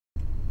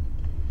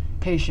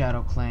Hey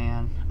Shadow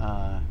Clan,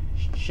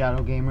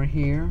 Shadow Gamer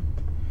here,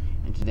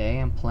 and today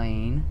I'm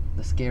playing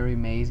the Scary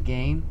Maze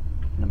game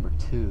number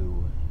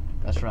 2.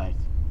 That's right,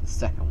 the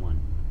second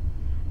one.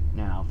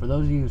 Now, for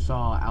those of you who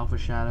saw Alpha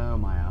Shadow,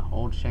 my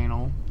old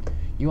channel,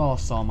 you all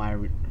saw my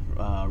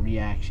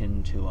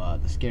reaction to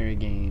the Scary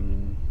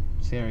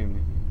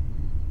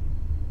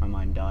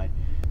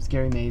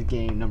Maze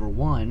game number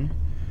 1,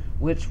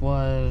 which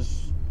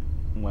was,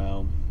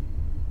 well,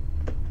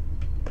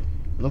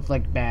 looked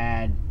like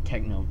bad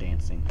techno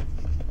dancing.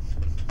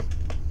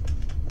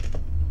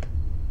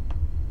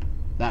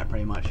 That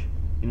pretty much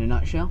in a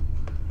nutshell.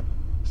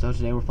 So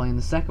today we're playing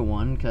the second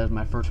one because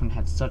my first one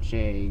had such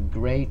a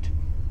great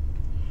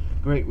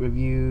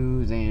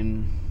reviews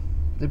and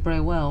did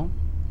pretty well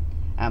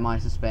at my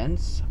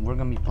suspense. We're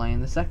gonna be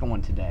playing the second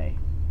one today.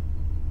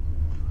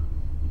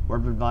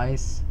 Word of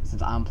advice,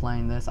 since I'm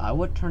playing this, I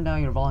would turn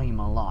down your volume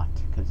a lot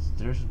because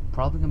there's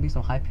probably gonna be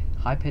some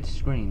high-pitched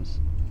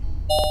screams.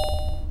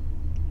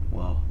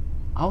 Whoa.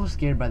 I was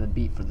scared by the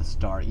beat for the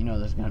start. You know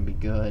there's gonna be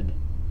good.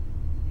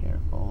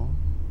 Careful.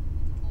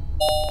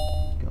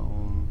 Go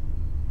on.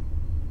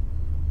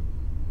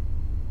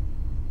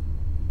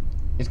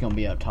 It's gonna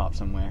be up top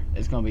somewhere.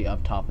 It's gonna be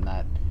up top in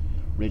that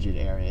rigid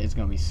area. It's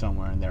gonna be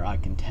somewhere in there. I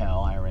can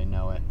tell. I already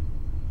know it.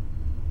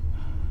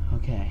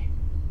 Okay.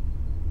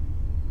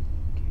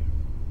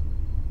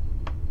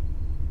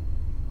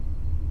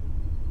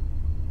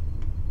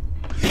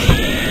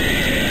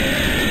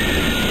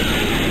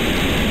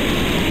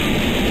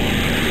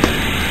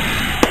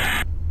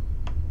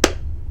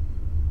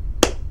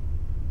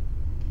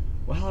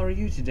 How are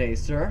you today,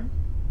 sir?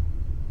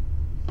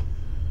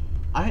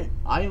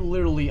 I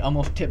literally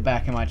almost tipped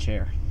back in my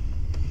chair.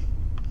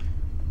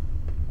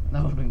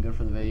 That would have been good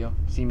for the video.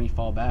 See me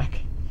fall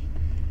back.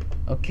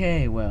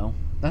 Okay, well,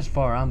 that's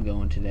far I'm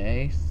going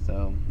today.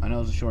 So I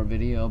know it's a short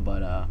video,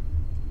 but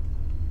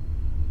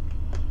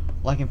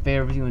like and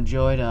favorite if you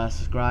enjoyed.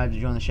 Subscribe to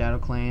join the Shadow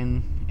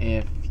Clan.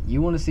 If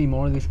you want to see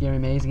more of these Scary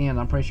Maze games,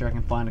 I'm pretty sure I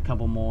can find a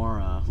couple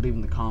more. Leave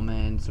in the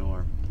comments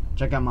or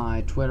check out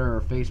my Twitter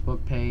or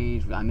Facebook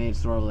page. I made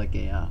sort of like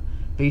a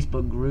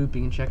Facebook group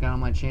you can check out on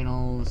my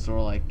channel. Sort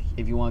of like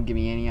if you want to give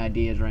me any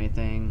ideas or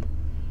anything,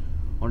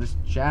 or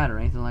just chat or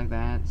anything like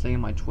that. Say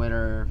in my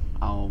Twitter.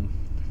 I'll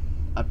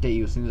update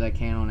you as soon as I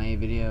can on any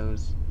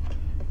videos.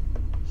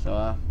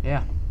 So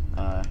yeah,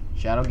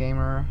 Shadow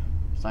Gamer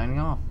signing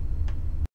off.